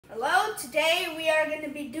Hello, today we are going to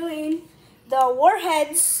be doing the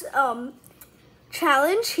Warheads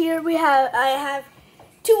challenge. Here I have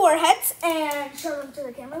two Warheads, and show them to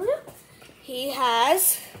the camera, Lou. He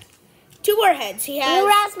has two Warheads. He has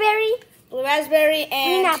blue raspberry,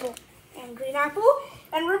 and green apple.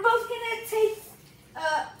 And we're both going to take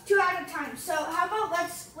two at a time. So how about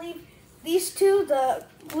let's leave these two, the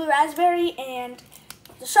blue raspberry and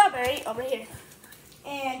the strawberry, over here.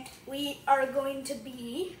 And we are going to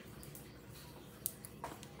be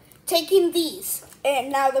taking these.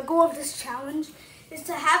 And now the goal of this challenge is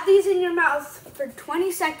to have these in your mouth for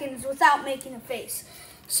 20 seconds without making a face.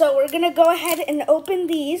 So we're going to go ahead and open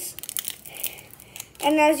these.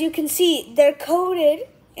 And as you can see, they're coated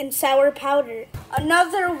in sour powder.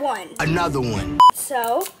 Another one.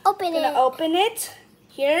 So, open it.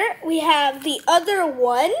 Here we have the other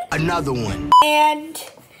one. Another one. And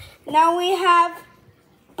now we have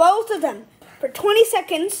both of them for 20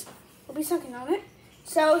 seconds. We'll be sucking on it.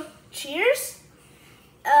 So, cheers.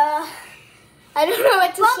 I don't know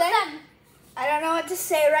what to say. I don't know what to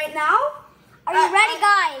say right now. Are you ready,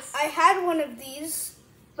 guys? I had one of these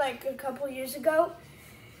like a couple years ago.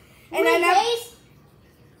 And I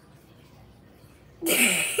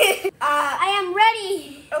am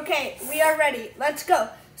ready. Okay, we are ready. Let's go.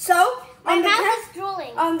 So, my mouth is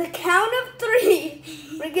drooling. On the count of 3,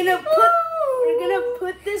 we're gonna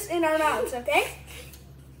put this in our mouths, okay?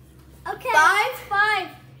 Okay. 5,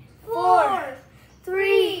 4,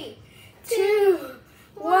 3, 2,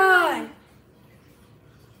 1.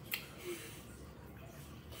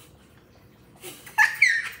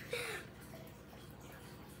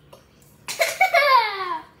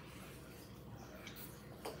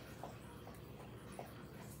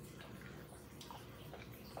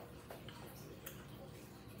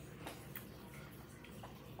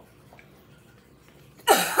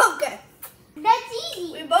 Okay. That's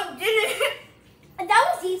easy. We both did it.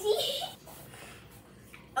 That was easy.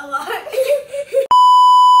 A lot.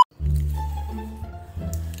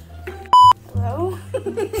 Hello?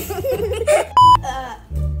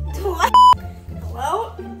 What? Hello?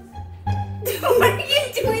 Why are you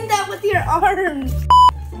doing that with your arms?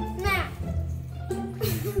 Nah.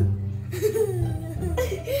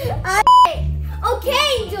 Okay,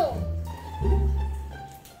 Angel.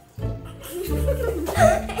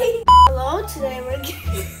 Hello, today we're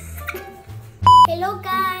Hello,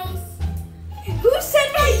 guys. Who said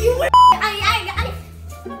that you were?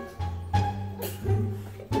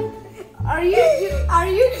 Are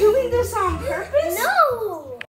you doing this on purpose? No.